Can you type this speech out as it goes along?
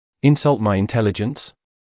Insult my intelligence?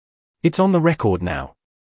 It's on the record now.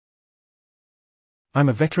 I'm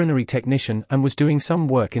a veterinary technician and was doing some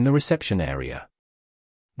work in the reception area.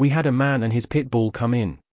 We had a man and his pit bull come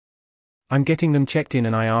in. I'm getting them checked in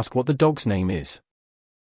and I ask what the dog's name is.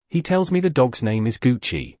 He tells me the dog's name is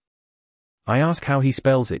Gucci. I ask how he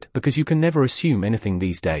spells it because you can never assume anything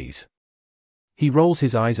these days. He rolls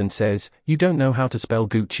his eyes and says, "You don't know how to spell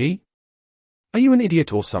Gucci? Are you an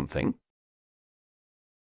idiot or something?"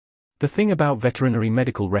 The thing about veterinary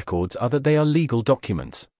medical records are that they are legal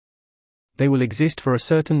documents. They will exist for a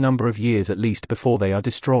certain number of years at least before they are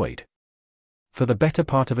destroyed. For the better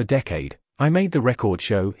part of a decade, I made the record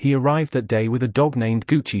show he arrived that day with a dog named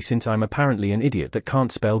Gucci since I'm apparently an idiot that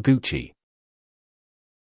can't spell Gucci.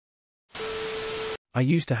 I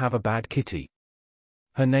used to have a bad kitty.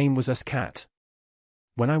 Her name was Us Cat.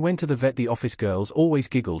 When I went to the vet, the office girls always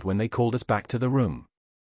giggled when they called us back to the room.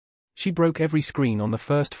 She broke every screen on the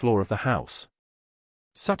first floor of the house.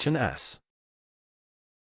 Such an ass.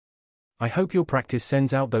 I hope your practice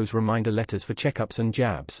sends out those reminder letters for checkups and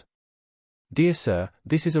jabs. Dear sir,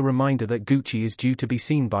 this is a reminder that Gucci is due to be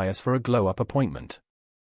seen by us for a glow-up appointment.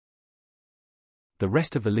 The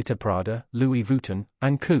rest of the litter Prada, Louis Vuitton,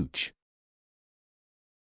 and Cooch.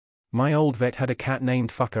 My old vet had a cat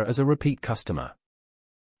named Fucker as a repeat customer.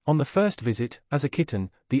 On the first visit, as a kitten,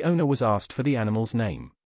 the owner was asked for the animal's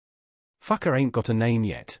name. Fucker ain't got a name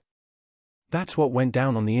yet. That's what went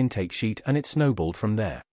down on the intake sheet and it snowballed from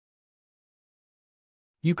there.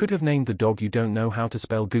 You could have named the dog "You don't know how to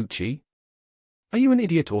spell Gucci? Are you an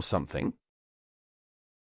idiot or something?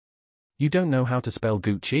 You don't know how to spell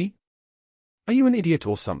Gucci? Are you an idiot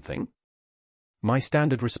or something? My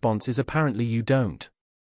standard response is apparently you don't.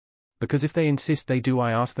 Because if they insist they do,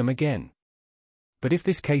 I ask them again. But if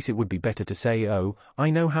this case it would be better to say, "Oh,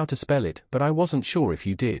 I know how to spell it, but I wasn't sure if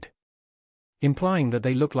you did." Implying that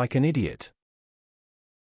they look like an idiot.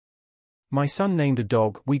 My son named a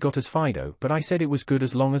dog we got as Fido, but I said it was good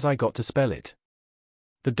as long as I got to spell it.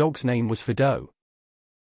 The dog's name was Fido.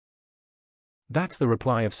 That's the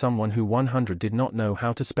reply of someone who 100 did not know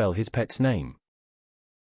how to spell his pet's name.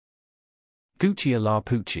 Gucci a la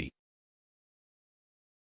Poochie.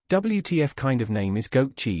 WTF kind of name is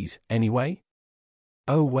goat cheese, anyway?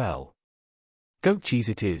 Oh well. Goat cheese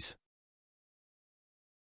it is.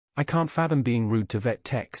 I can't fathom being rude to vet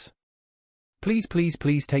techs. Please please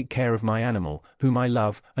please take care of my animal, whom I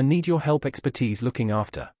love, and need your help expertise looking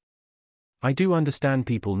after. I do understand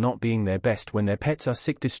people not being their best when their pets are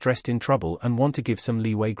sick, distressed, in trouble and want to give some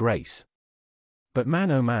leeway grace. But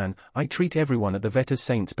man oh man, I treat everyone at the vet as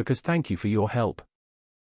saints because thank you for your help.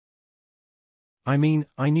 I mean,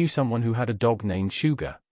 I knew someone who had a dog named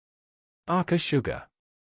Sugar. Arca Sugar.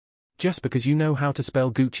 Just because you know how to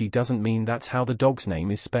spell Gucci doesn't mean that's how the dog's name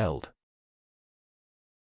is spelled.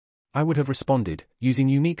 I would have responded, using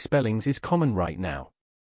unique spellings is common right now.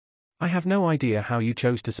 I have no idea how you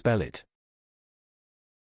chose to spell it.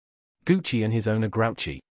 Gucci and his owner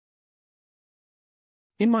Grouchy.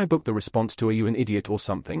 In my book the response to "Are you an idiot or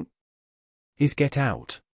something?" is "Get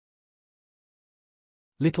out."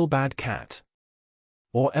 Little Bad Cat.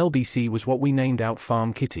 Or LBC was what we named out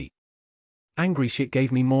Farm Kitty. Angry shit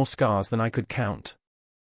gave me more scars than I could count.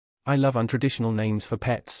 I love untraditional names for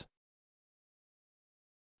pets.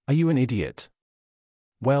 Are you an idiot?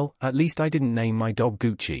 Well, at least I didn't name my dog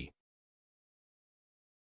Gucci.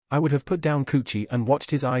 I would have put down Coochie and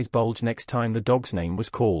watched his eyes bulge next time the dog's name was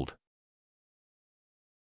called.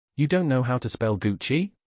 You don't know how to spell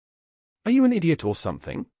Gucci? Are you an idiot or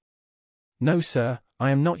something? No sir,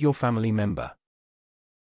 I am not your family member.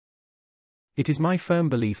 It is my firm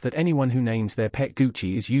belief that anyone who names their pet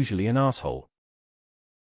Gucci is usually an asshole.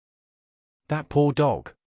 That poor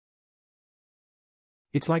dog.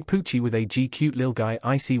 It's like Poochie with a G, cute lil guy,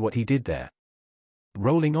 I see what he did there.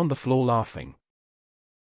 Rolling on the floor laughing.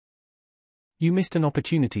 You missed an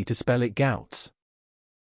opportunity to spell it Gouts.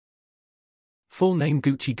 Full name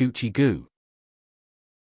Gucci Gucci Goo.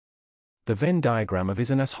 The Venn diagram of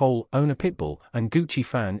is an asshole, own a pitbull, and Gucci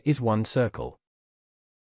fan is one circle.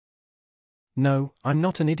 No, I'm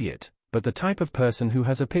not an idiot, but the type of person who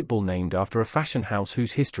has a pitbull named after a fashion house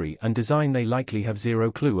whose history and design they likely have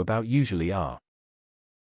zero clue about usually are.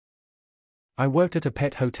 I worked at a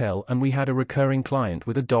pet hotel and we had a recurring client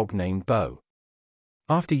with a dog named Bo.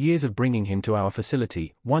 After years of bringing him to our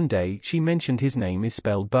facility, one day she mentioned his name is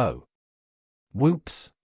spelled Bo.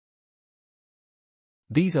 Whoops.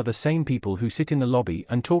 These are the same people who sit in the lobby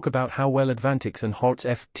and talk about how well Advantix and Hortz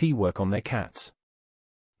FT work on their cats.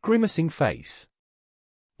 Grimacing face.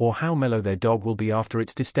 Or how mellow their dog will be after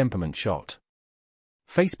its distemperment shot.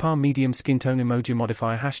 Facepalm medium skin tone emoji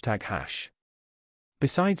modifier #hash.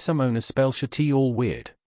 Besides, some owners spell Shati all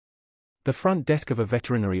weird. The front desk of a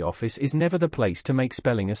veterinary office is never the place to make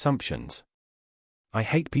spelling assumptions. I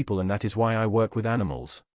hate people, and that is why I work with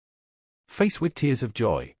animals. Face with tears of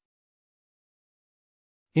joy.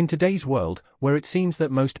 In today's world, where it seems that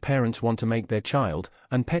most parents want to make their child,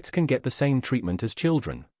 and pets can get the same treatment as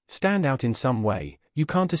children, stand out in some way, you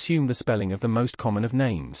can't assume the spelling of the most common of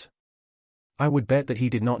names. I would bet that he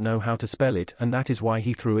did not know how to spell it, and that is why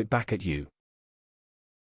he threw it back at you.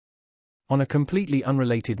 On a completely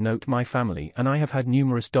unrelated note, my family and I have had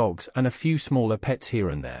numerous dogs and a few smaller pets here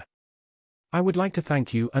and there. I would like to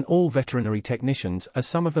thank you and all veterinary technicians as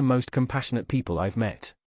some of the most compassionate people I've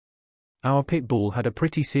met. Our pit bull had a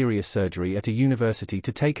pretty serious surgery at a university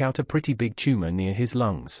to take out a pretty big tumor near his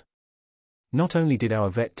lungs. Not only did our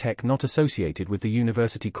vet tech not associated with the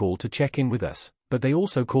university call to check in with us, but they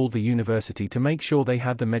also called the university to make sure they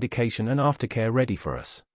had the medication and aftercare ready for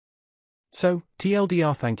us. So,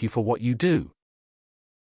 TLDR, thank you for what you do.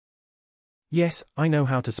 Yes, I know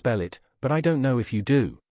how to spell it, but I don't know if you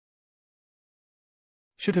do.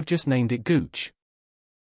 Should have just named it Gooch.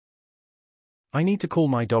 I need to call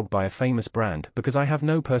my dog by a famous brand because I have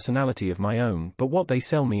no personality of my own, but what they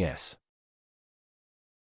sell me, yes.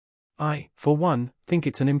 I, for one, think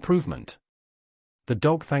it's an improvement. The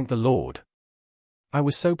dog thanked the Lord. I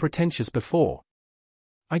was so pretentious before.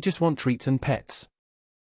 I just want treats and pets.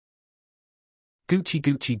 Gucci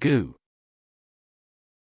Gucci Goo.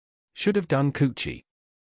 Should have done Coochie.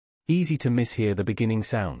 Easy to mishear the beginning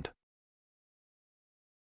sound.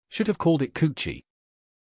 Should have called it Coochie.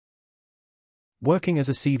 Working as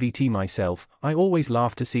a CVT myself, I always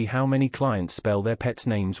laugh to see how many clients spell their pets'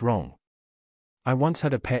 names wrong. I once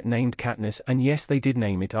had a pet named Katniss, and yes, they did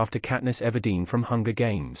name it after Katniss Everdeen from Hunger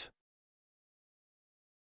Games.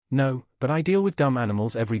 No, but I deal with dumb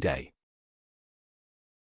animals every day.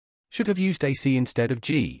 Should have used AC instead of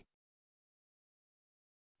G.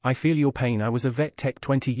 I feel your pain. I was a vet tech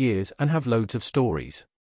 20 years and have loads of stories.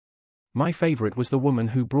 My favorite was the woman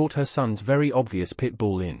who brought her son's very obvious pit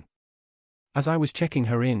bull in. As I was checking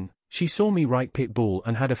her in, she saw me write pit bull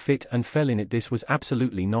and had a fit and fell in it. This was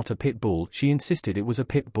absolutely not a pit bull. She insisted it was a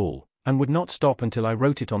pit bull, and would not stop until I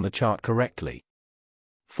wrote it on the chart correctly.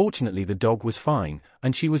 Fortunately, the dog was fine,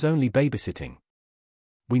 and she was only babysitting.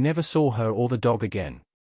 We never saw her or the dog again.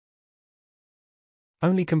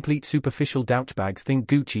 Only complete superficial douchebags think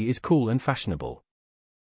Gucci is cool and fashionable.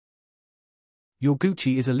 Your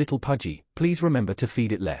Gucci is a little pudgy, please remember to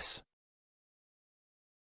feed it less.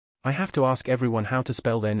 I have to ask everyone how to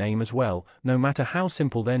spell their name as well, no matter how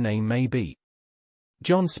simple their name may be.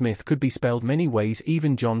 John Smith could be spelled many ways,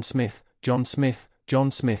 even John Smith,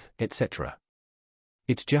 etc.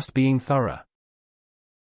 It's just being thorough.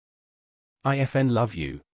 I FN love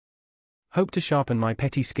you. Hope to sharpen my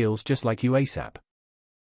petty skills just like you ASAP.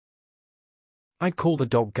 I'd call the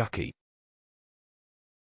dog Gucky.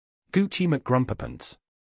 Gucci McGrumpapants.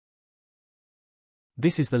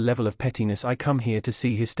 This is the level of pettiness I come here to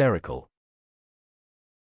see hysterical.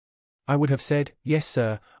 I would have said, yes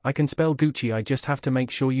sir, I can spell Gucci, I just have to make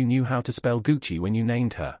sure you knew how to spell Gucci when you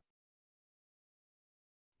named her.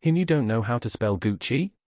 Him, you don't know how to spell Gucci?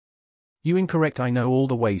 You incorrect, I know all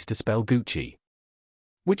the ways to spell Gucci.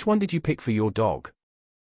 Which one did you pick for your dog?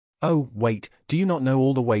 Oh, wait, do you not know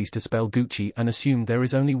all the ways to spell Gucci and assume there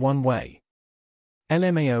is only one way?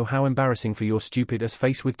 LMAO, how embarrassing for your stupid ass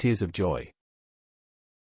face with tears of joy.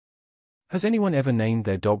 Has anyone ever named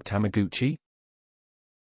their dog Tamagotchi?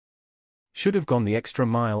 Should have gone the extra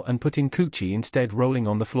mile and put in Coochie instead, rolling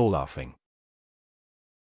on the floor laughing.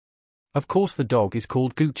 Of course the dog is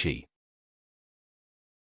called Gucci.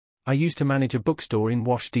 I used to manage a bookstore in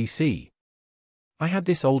Wash, D.C. I had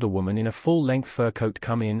this older woman in a full-length fur coat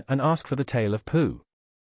come in and ask for the tale of Pooh.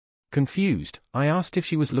 Confused, I asked if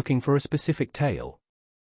she was looking for a specific tale.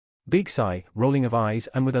 Big sigh, rolling of eyes,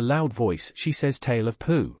 and with a loud voice she says, Tale of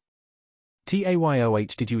Pooh.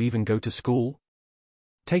 TAYOH, did you even go to school?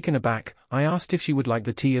 Taken aback, I asked if she would like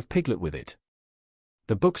the T of Piglet with it.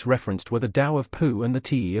 The books referenced were the Tao of Pooh and the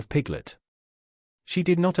TE of Piglet. She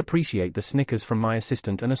did not appreciate the snickers from my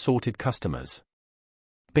assistant and assorted customers.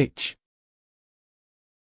 Bitch.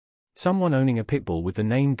 Someone owning a pitbull with the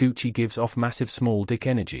name Gucci gives off massive small dick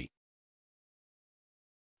energy.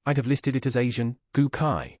 I'd have listed it as Asian, Gu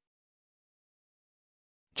Kai.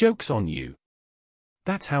 Joke's on you.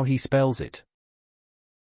 That's how he spells it.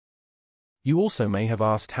 You also may have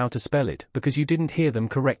asked how to spell it because you didn't hear them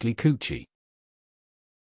correctly, Coochie.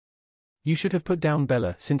 You should have put down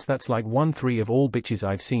Bella, since that's like 1/3 of all bitches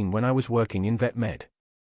I've seen when I was working in vet med.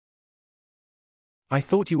 I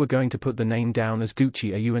thought you were going to put the name down as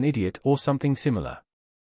Gucci. Are you an idiot or something similar?